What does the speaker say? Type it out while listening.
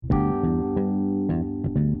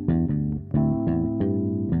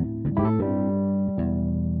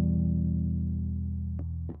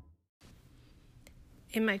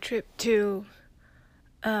In my trip to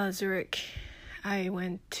Zurich, I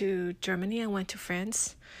went to Germany, I went to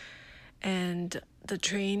France, and the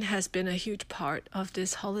train has been a huge part of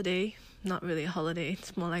this holiday. Not really a holiday,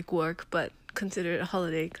 it's more like work, but consider it a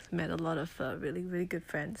holiday because I met a lot of really, really good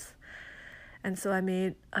friends. And so I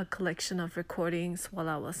made a collection of recordings while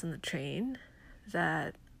I was on the train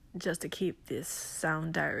that just to keep this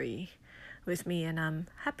sound diary with me, and I'm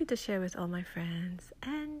happy to share with all my friends.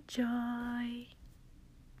 Enjoy!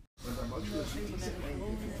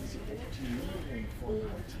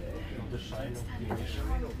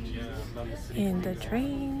 In the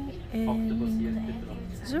train in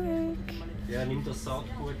Zurich. Ja, nimm das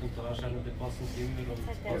Saatgut und da hast du auch den passenden Dünger und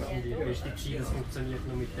passende Pestizide, das funktioniert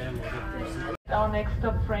nur mit dem, oder? Our next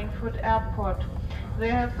stop, Frankfurt Airport.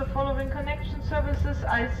 They have the following connection services: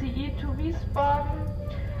 ICE to Wiesbaden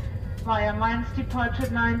via Mainz departure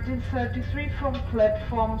 1933 from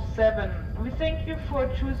platform 7. We thank you for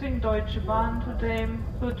choosing Deutsche Bahn today.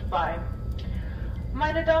 Goodbye.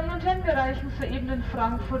 Meine Damen und Herren, wir erreichen soeben den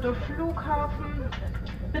Frankfurter Flughafen.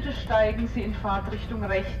 Bitte steigen Sie in Fahrtrichtung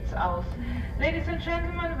rechts aus. Ladies and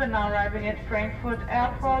gentlemen, we're now arriving at Frankfurt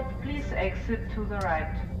Airport. Please exit to the right.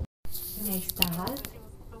 Nächster Halt,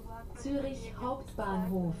 Zürich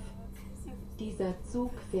Hauptbahnhof. Dieser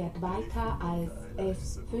Zug fährt weiter als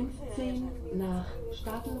S15 nach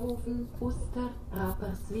Stadelhofen, Uster,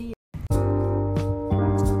 Rapperswil.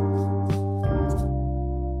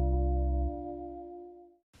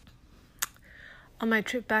 On my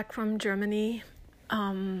trip back from Germany,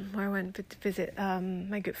 where I went to visit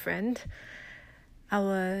my good friend, I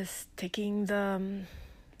was taking the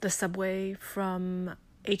subway from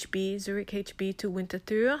Zurich HB to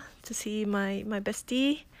Winterthur to see my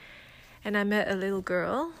bestie, and I met a little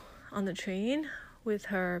girl on the train with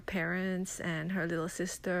her parents and her little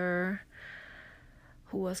sister,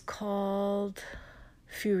 who was called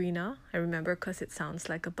Furina. I remember because it sounds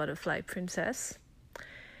like a butterfly princess,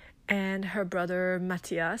 and her brother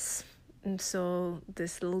Matthias. And so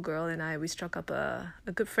this little girl and I, we struck up a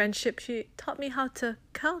good friendship. She taught me how to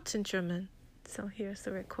count in German. So here's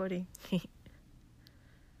the recording.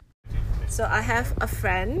 So I have a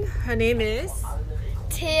friend. Her name is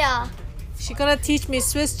Thea. She's gonna teach me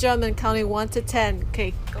Swiss German counting 1 to 10.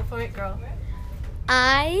 Okay, go for it, girl.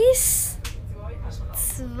 1,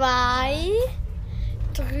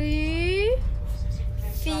 2, 3,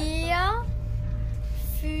 4,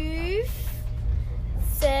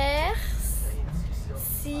 5, 6,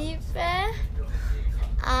 7,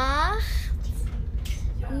 8,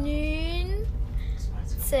 9,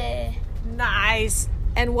 10. Nice.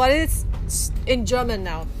 And what is in German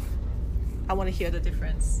now? I want to hear the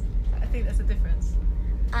difference. I think there's a difference.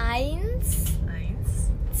 1, 1, 2,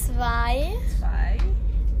 2, 3,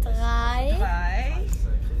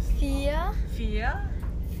 3, 4,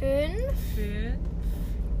 4,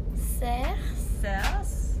 5, 5, 6,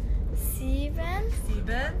 6, 7,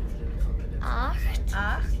 7, 8, 8,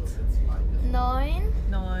 9,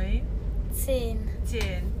 9, 10.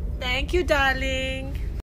 10. Thank you, darling.